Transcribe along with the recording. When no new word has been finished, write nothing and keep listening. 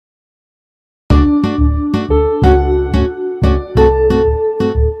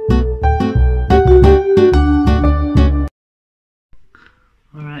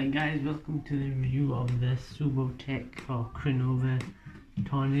Guys, welcome to the review of the Subotech or Crinover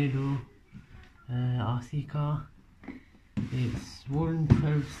Tornado RC car. It's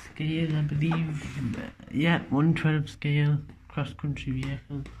 1/12 scale, I believe. Yeah, 1/12 scale cross-country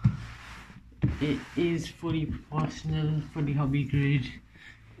vehicle. It is fully proportional, fully hobby grade.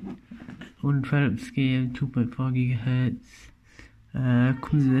 1/12 scale, 2.4 gigahertz.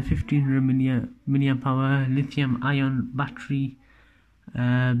 Comes with a 1500 milliamp hour lithium ion battery.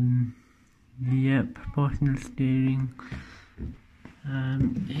 Yeah, proportional steering.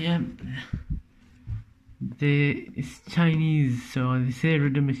 Yeah, it's Chinese, so they say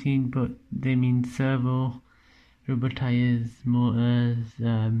rudder machine, but they mean servo, rubber tires, motors,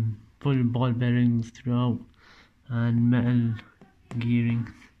 full ball bearings throughout, and metal gearing.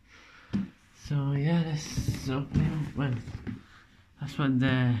 So yeah, let's open it up. Well, that's what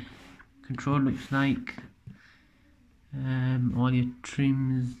the control looks like. All your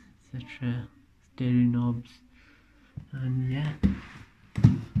trims, etc., steering knobs, and yeah,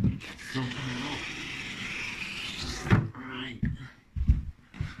 let's open it up.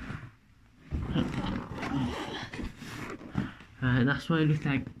 Right. That's what it looks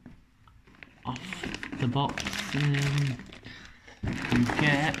like off the box. You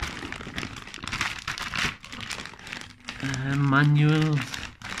get manual,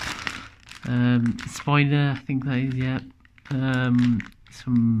 spoiler, I think that is, yeah,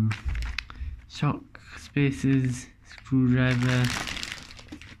 some shock spacers, screwdriver,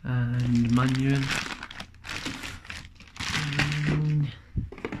 and manual.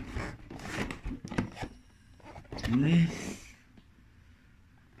 And this,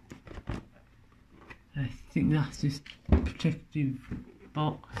 I think that's just protective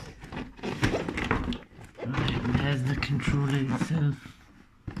box. Right, there's the controller itself.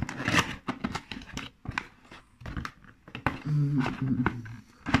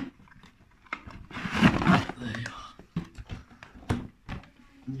 There you are.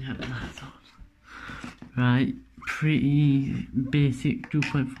 Yeah, that's all. Right, pretty basic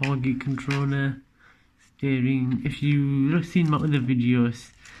 2.4 gig controller. Steering. If you've seen my other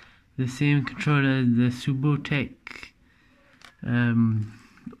videos, the same controller as the Subotech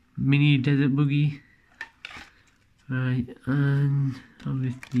mini desert buggy. Right, and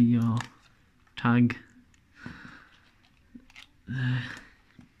obviously your tag.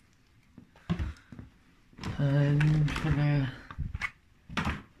 And for the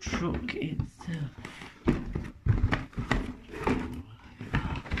truck itself,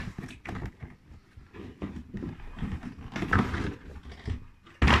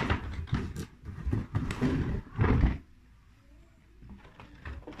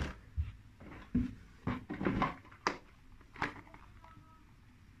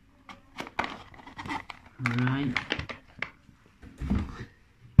 right.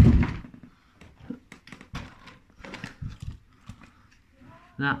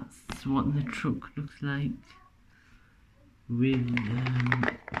 That's what the truck looks like with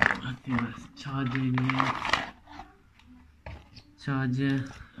I think that's charger in here. Charger.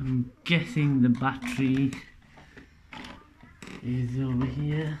 I'm guessing the battery is over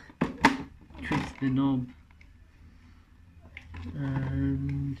here. Twist the knob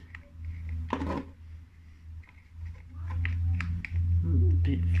and a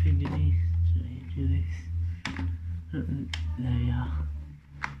bit fiddly. So you do this. There you are.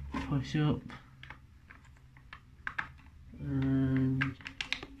 Push up, and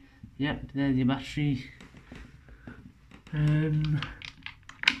yep, there's your battery.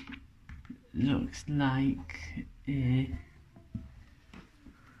 Looks like a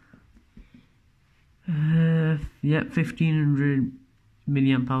yep, 1500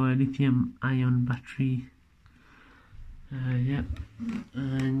 milliamp hour lithium ion battery. Yep,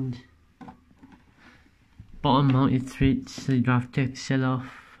 and bottom mounted switch, so you don't have to take the shell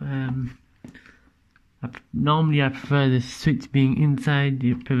off. Normally I prefer the switch being inside.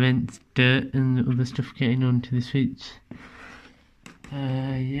 It prevents dirt and other stuff getting onto the switch.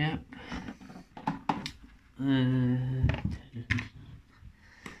 Yep.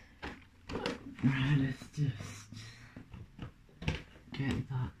 Let's just get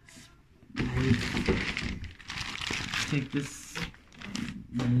that spade. Take this.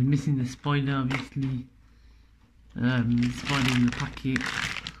 Missing the spoiler, obviously. Spoiler in the packet.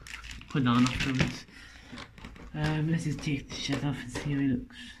 Put that on afterwards. Let's just take the shed off and see how it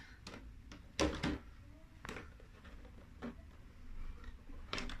looks.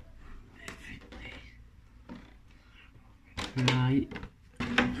 Right.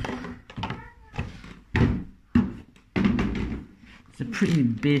 It's a pretty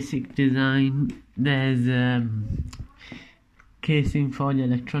basic design. There's casing for all your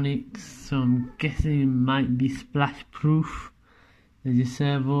electronics, so I'm guessing it might be splash proof. There's your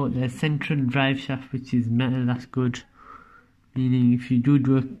servo, there's central drive shaft which is metal, that's good. Meaning if you do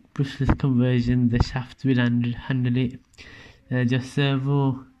a brushless conversion, the shaft will handle it. There's your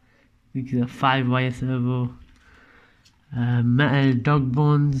servo, which is a 5-wire servo. Metal dog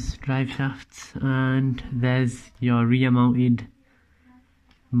bones drive shafts, and there's your rear mounted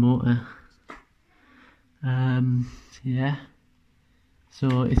motor. Yeah,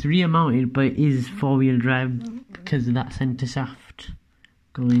 so it's rear mounted, but it is 4-wheel drive because of that center shaft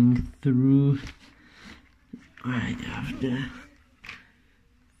going through right after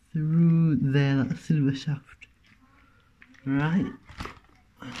through there, that silver shaft, right.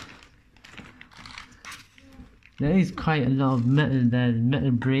 There is quite a lot of metal there, metal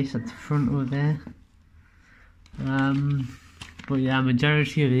brace at the front over there. But yeah,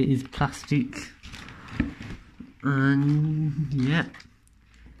 majority of it is plastic. And yeah,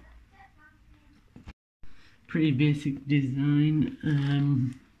 pretty basic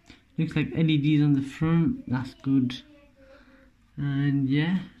design. Looks like LEDs on the front, that's good. And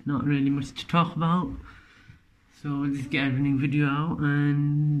yeah, not really much to talk about. So we'll just get a running video out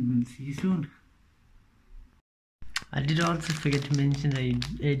and we'll see you soon. I did also forget to mention that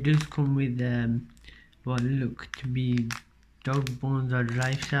it does come with what look to be dog bones or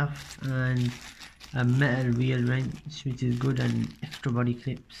drive shaft and a metal wheel wrench, which is good, and extra body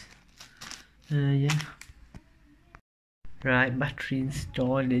clips. Yeah. Right, battery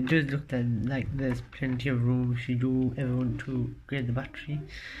installed. It does look like there's plenty of room if you do ever want to upgrade the battery.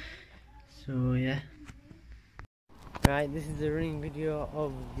 So yeah. Right, this is the running video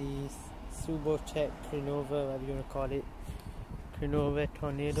of the Subotech Crenova, whatever you want to call it, Crenova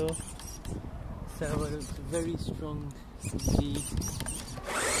Tornado. Servo looks very strong indeed.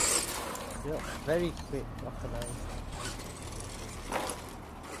 Yep, very quick off the line.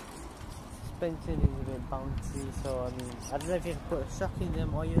 Suspension is a bit bouncy, so I mean, I don't know if you can put a shock in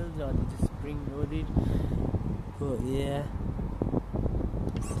them oils or they just spring loaded, but yeah.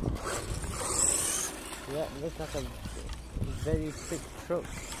 Yeah, it looks like a very quick truck.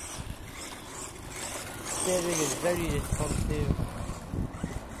 Steering is very responsive.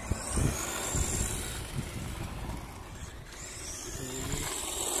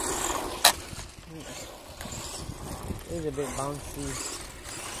 It is a bit bouncy.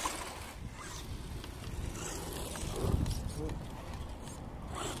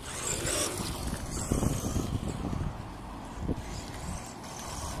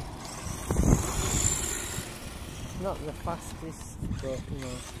 Not the fastest, but you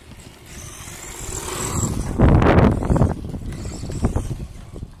know.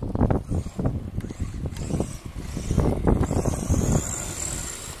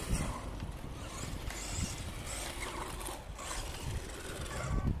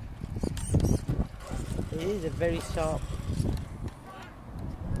 It is a very sharp.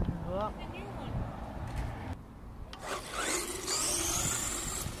 What?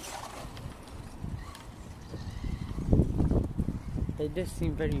 It does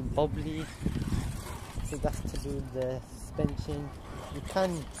seem very bubbly, so that's to do with the suspension. You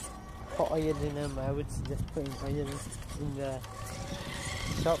can put oil in them. I would suggest putting oil in the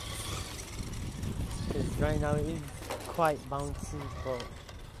shop, because right now it is quite bouncy, but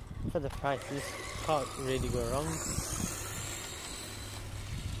for the price this can't really go wrong.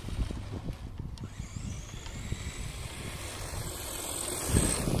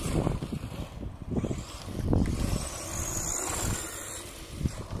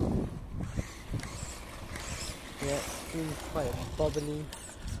 Yeah, it seems quite bubbly.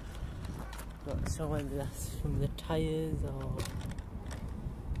 Not sure whether that's from the tyres or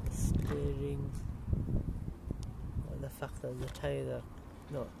the steering, or the fact that the tyres are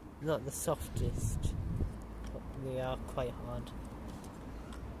not the softest, but they are quite hard.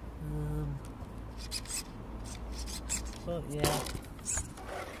 But yeah.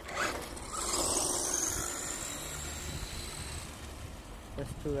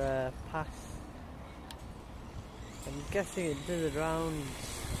 Let's do a pass. I'm guessing it does around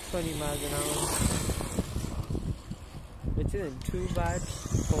 20 miles an hour, which isn't too bad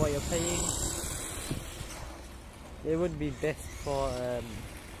for what you're paying. It would be best for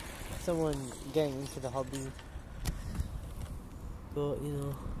someone getting into the hobby, but you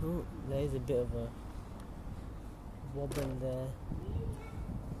know, oh, there is a bit of a wobble there.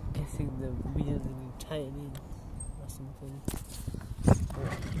 I'm guessing the wheels need tightening or something.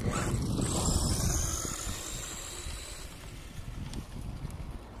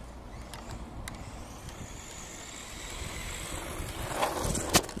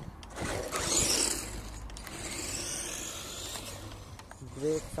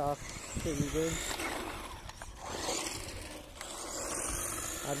 are pretty good.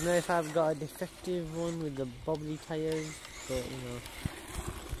 I don't know if I've got a defective one with the bobbly tyres, but you know.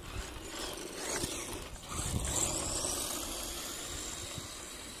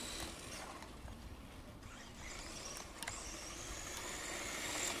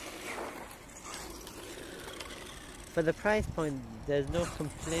 For the price point, there's no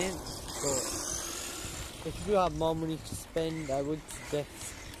complaints, but if you do have more money to spend, I would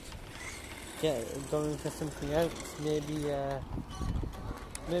suggest going for something else, maybe a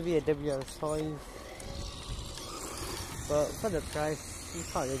WL soil. But for the price, you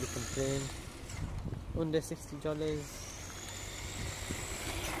can't really complain. Under $60.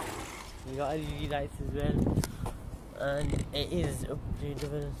 You got LED lights as well, and it is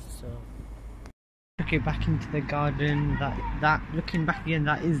upgradable. So. Okay, back into the garden. That looking back again,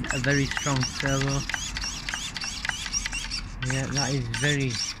 that is a very strong servo. Yeah, that is very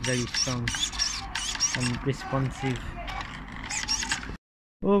strong and responsive.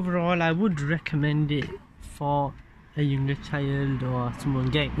 Overall, I would recommend it for a younger child or someone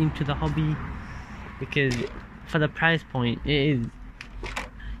getting into the hobby, because for the price point, it is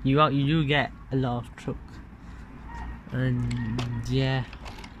you do get a lot of truck, and yeah.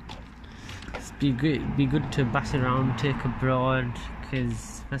 Be good to bash around, take abroad,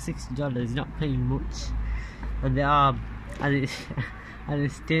 because for $60 you're not paying much, and there are, as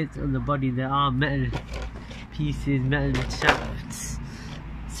it states on the body, there are metal pieces, metal shafts,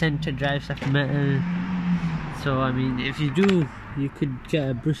 center drive shaft metal. So I mean, if you do, you could get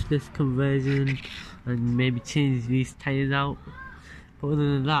a brushless conversion and maybe change these tires out. But other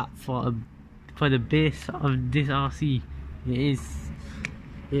than that, for the base of this RC,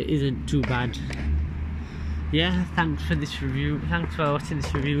 it isn't too bad. Yeah, thanks for this review. Thanks for watching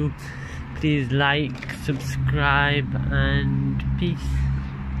this review. Please like, subscribe, and peace.